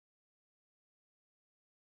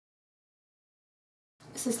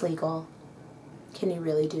Is this legal? Can you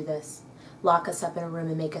really do this? Lock us up in a room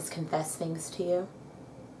and make us confess things to you?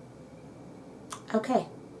 Okay.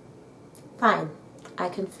 Fine. I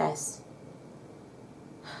confess.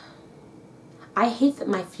 I hate that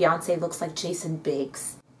my fiancé looks like Jason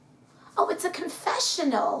Biggs. Oh, it's a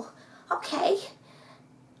confessional. Okay.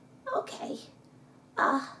 Okay.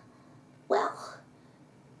 Well,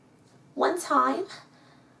 one time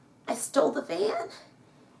I stole the van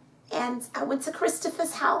and I went to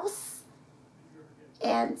Christopher's house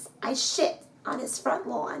and I shit on his front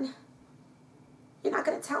lawn. You're not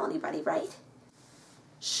gonna tell anybody, right?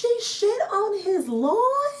 She shit on his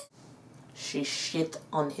lawn? She shit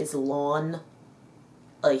on his lawn?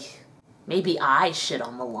 Ugh. Maybe I shit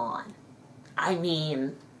on the lawn. I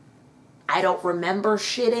mean, I don't remember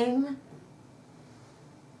shitting,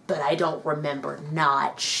 but I don't remember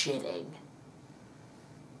not shitting.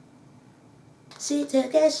 She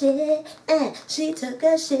took a shit, and she took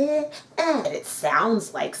a shit, and it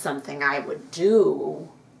sounds like something I would do.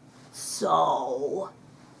 So,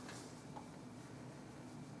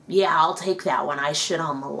 yeah, I'll take that one. I shit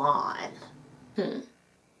on the lawn. You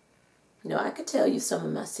know, I could tell you some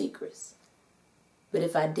of my secrets, but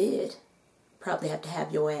if I did, probably have to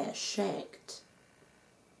have your ass shanked.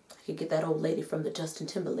 I could get that old lady from the Justin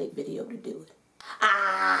Timberlake video to do it.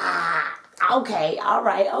 Okay, all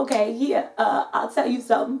right, okay, yeah. I'll tell you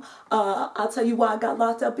something. I'll tell you why I got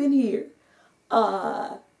locked up in here.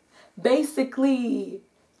 Basically,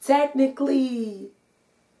 technically,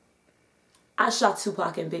 I shot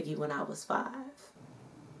Tupac and Biggie when I was 5.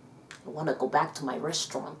 I want to go back to my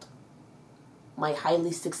restaurant. My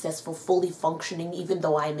highly successful, fully functioning, even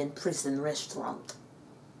though I'm in prison restaurant.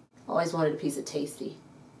 Always wanted a piece of Tasty.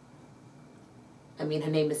 I mean, her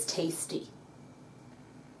name is Tasty.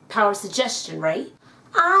 Power suggestion, right?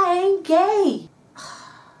 I ain't gay.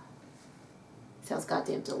 Sounds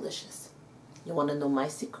goddamn delicious. You want to know my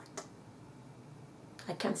secret?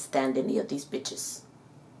 I can't stand any of these bitches.